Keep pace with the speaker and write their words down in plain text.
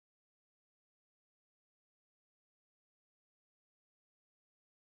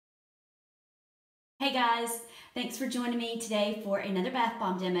Hey guys, thanks for joining me today for another bath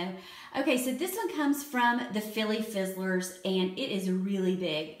bomb demo. Okay, so this one comes from the Philly Fizzlers and it is really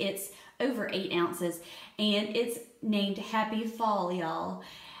big. It's over 8 ounces and it's named Happy Fall, y'all.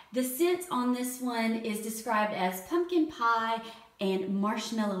 The scent on this one is described as pumpkin pie and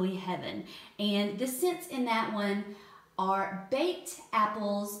marshmallowy heaven. And the scents in that one are baked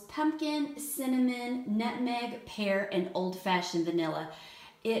apples, pumpkin, cinnamon, nutmeg, pear, and old-fashioned vanilla.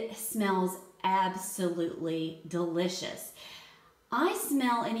 It smells absolutely delicious. I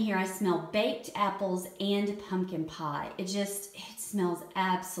smell in here, I smell baked apples and pumpkin pie. It smells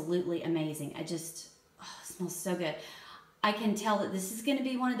absolutely amazing. It smells so good. I can tell that this is gonna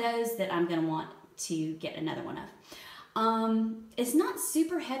be one of those that I'm gonna want to get another one of. It's not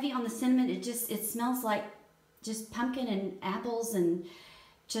super heavy on the cinnamon. It smells like just pumpkin and apples and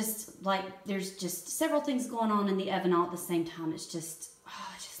just like there's just several things going on in the oven all at the same time. It's just,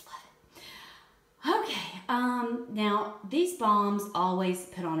 I just love it. Okay, now these bombs always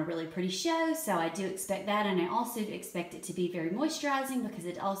put on a really pretty show, so I do expect that, and I also expect it to be very moisturizing because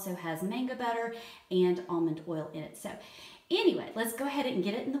it also has mango butter and almond oil in it. So anyway, let's go ahead and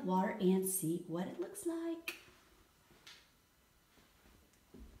get it in the water and see what it looks like.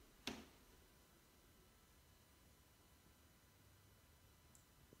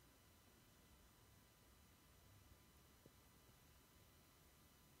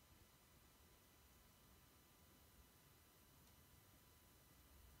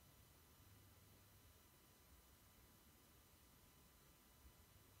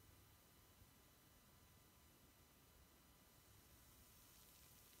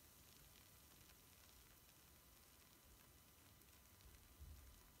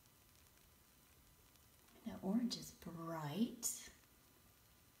 Orange is bright.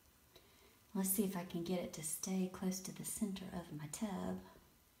 Let's see if I can get it to stay close to the center of my tub.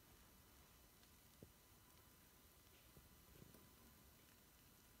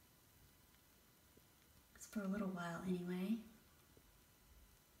 It's for a little while anyway.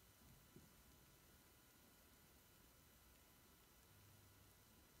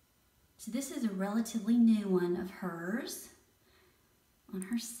 So this is a relatively new one of hers on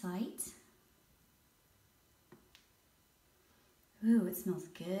her site. Ooh, it smells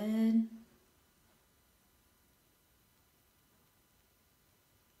good.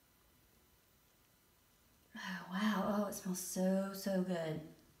 Oh, wow. Oh, it smells so, so good.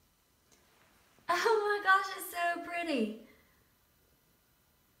 Oh my gosh, it's so pretty.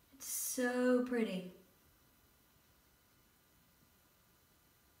 It's so pretty.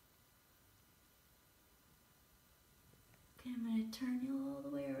 Okay, I'm going to turn you all the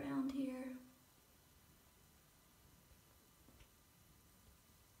way around here.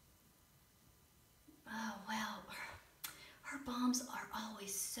 Oh, wow. Her bombs are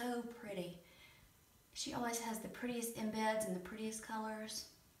always so pretty. She always has the prettiest embeds and the prettiest colors.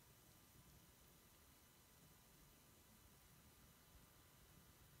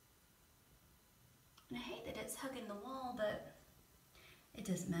 And I hate that it's hugging the wall, but it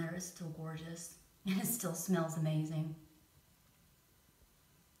doesn't matter. It's still gorgeous. And it still smells amazing.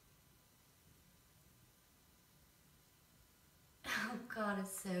 Oh God,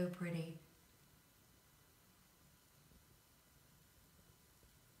 it's so pretty.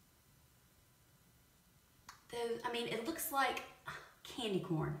 I mean, it looks like candy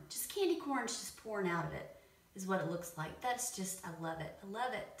corn. Just candy corn just pouring out of it is what it looks like. That's just, I love it. I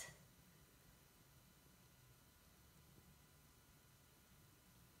love it.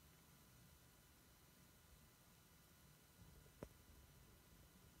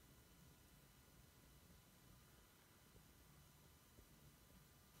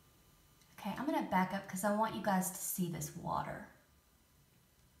 Okay, I'm gonna back up because I want you guys to see this water.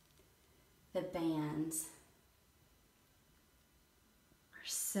 The bands are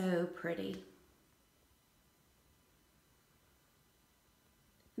so pretty.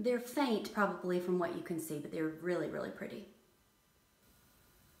 They're faint probably from what you can see, but they're really, really pretty.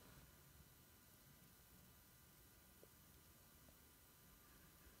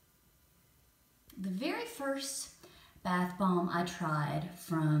 The very first bath bomb I tried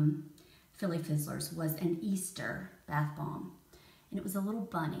from Philly Fizzlers was an Easter bath bomb, and it was a little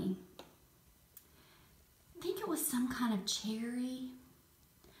bunny. I think it was some kind of cherry.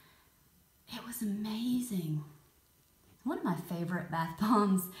 It was amazing. One of my favorite bath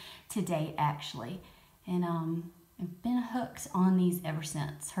bombs to date, actually. And I've been hooked on these ever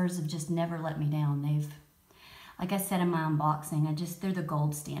since. Hers have just never let me down. Like I said in my unboxing, they're the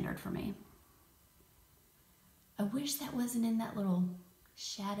gold standard for me. I wish that wasn't in that little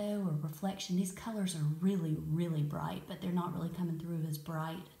shadow or reflection. These colors are really, really bright, but they're not really coming through as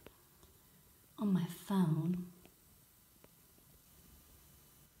bright on my phone.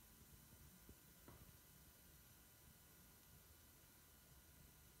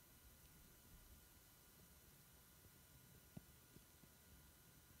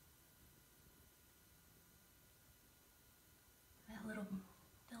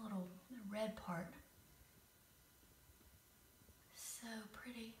 The red part. So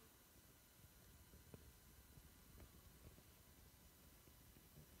pretty.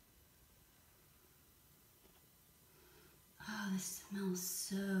 Oh, this smells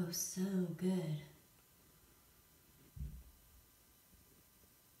so good.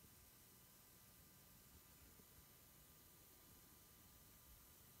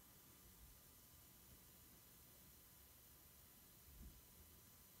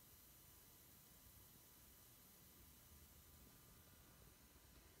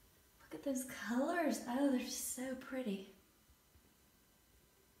 Look at those colors. Oh, they're just so pretty.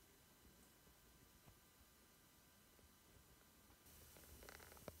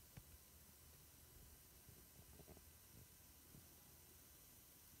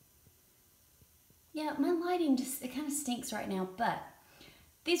 Yeah, my lighting just, it kind of stinks right now, but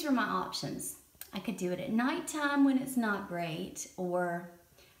these were my options. I could do it at nighttime when it's not great, or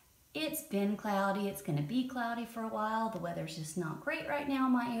it's been cloudy, it's gonna be cloudy for a while. The weather's just not great right now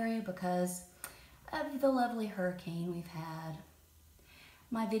in my area because of the lovely hurricane we've had.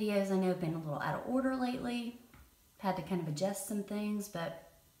 My videos, I know, have been a little out of order lately. Had to kind of adjust some things,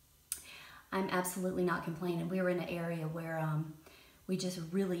 but I'm absolutely not complaining. We were in an area where we just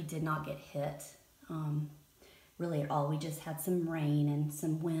really did not get hit. Really at all. We just had some rain and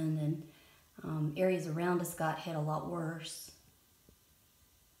some wind, and areas around us got hit a lot worse.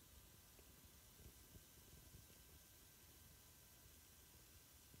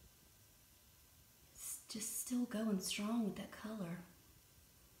 It's just still going strong with that color.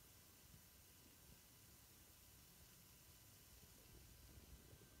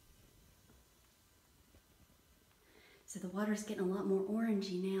 So the water's getting a lot more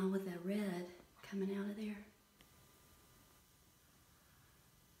orangey now with that red coming out of there.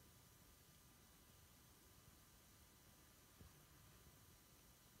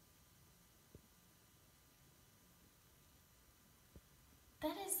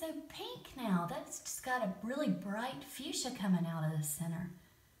 That is so pink now. That's just got a really bright fuchsia coming out of the center.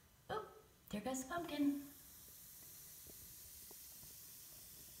 Oh, there goes the pumpkin.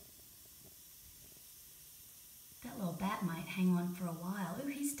 That little bat might hang on for a while. Ooh,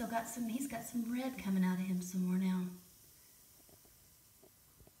 he's got some red coming out of him some more now.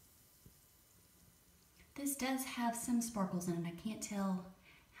 This does have some sparkles in it. I can't tell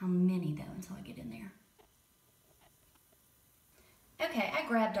how many though until I get in there. Okay, I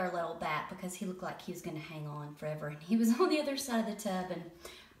grabbed our little bat because he looked like he was gonna hang on forever, and he was on the other side of the tub and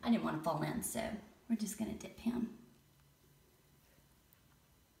I didn't want to fall in, so we're just gonna dip him.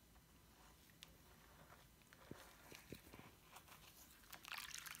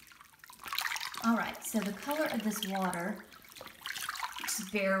 All right, so the color of this water,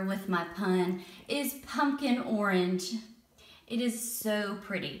 just bear with my pun, is pumpkin orange. It is so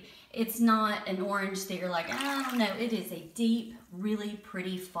pretty. It's not an orange that you're like, I don't know. It is a deep, really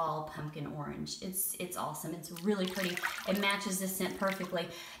pretty fall pumpkin orange. It's awesome. It's really pretty. It matches the scent perfectly.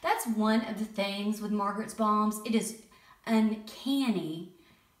 That's one of the things with Margaret's balms. It is uncanny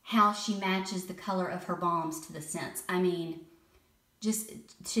how she matches the color of her balms to the scents. I mean, just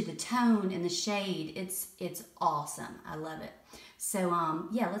to the tone and the shade, it's awesome. I love it. So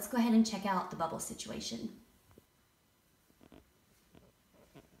yeah, let's go ahead and check out the bubble situation.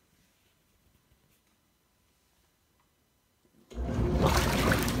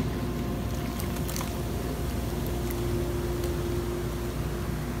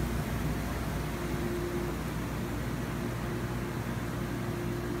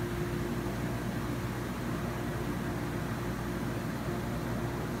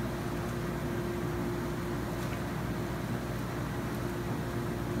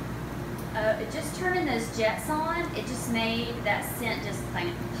 Just turning those jets on, it just made that scent just kind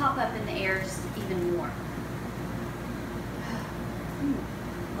of pop up in the air just even more.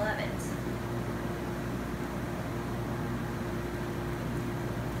 Love it.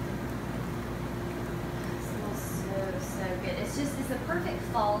 It smells so good. It's a perfect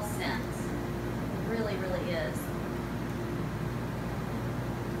fall scent. It really, really is.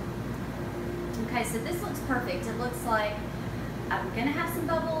 Okay, so this looks perfect. It looks like I'm gonna have some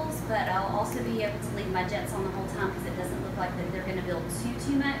bubbles, but I'll also be able to leave my jets on the whole time because it doesn't look like that they're gonna build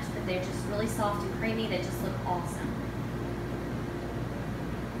too much, but they're just really soft and creamy. They just look awesome.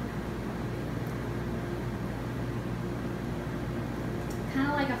 Kind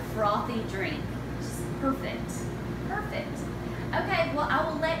of like a frothy drink. Perfect. Perfect. Okay, well, I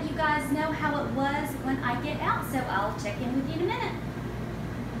will let you guys know how it was when I get out, so I'll check in with you in a minute.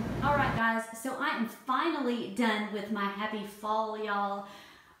 All right, guys, so I am finally done with my Happy Fall, y'all,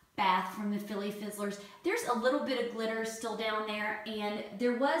 bath from the Philly Fizzlers. There's a little bit of glitter still down there, and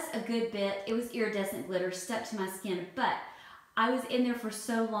there was a good bit. It was iridescent glitter stuck to my skin, but I was in there for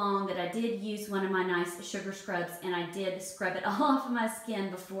so long that I did use one of my nice sugar scrubs, and I did scrub it off of my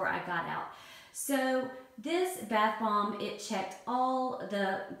skin before I got out. So this bath bomb, it checked all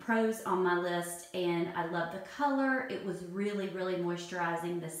the pros on my list, and I love the color. It was really, really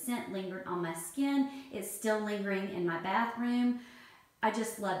moisturizing. The scent lingered on my skin. It's still lingering in my bathroom. I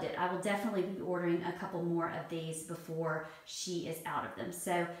just loved it. I will definitely be ordering a couple more of these before she is out of them.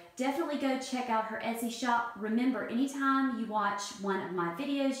 So definitely go check out her Etsy shop. Remember, anytime you watch one of my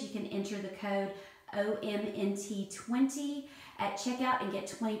videos, you can enter the code OMNT20 at checkout and get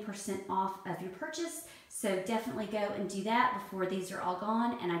 20% off of your purchase. So definitely go and do that before these are all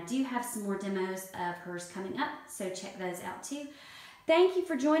gone. And I do have some more demos of hers coming up, so check those out too. Thank you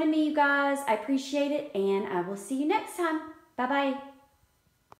for joining me, you guys. I appreciate it, and I will see you next time. Bye-bye.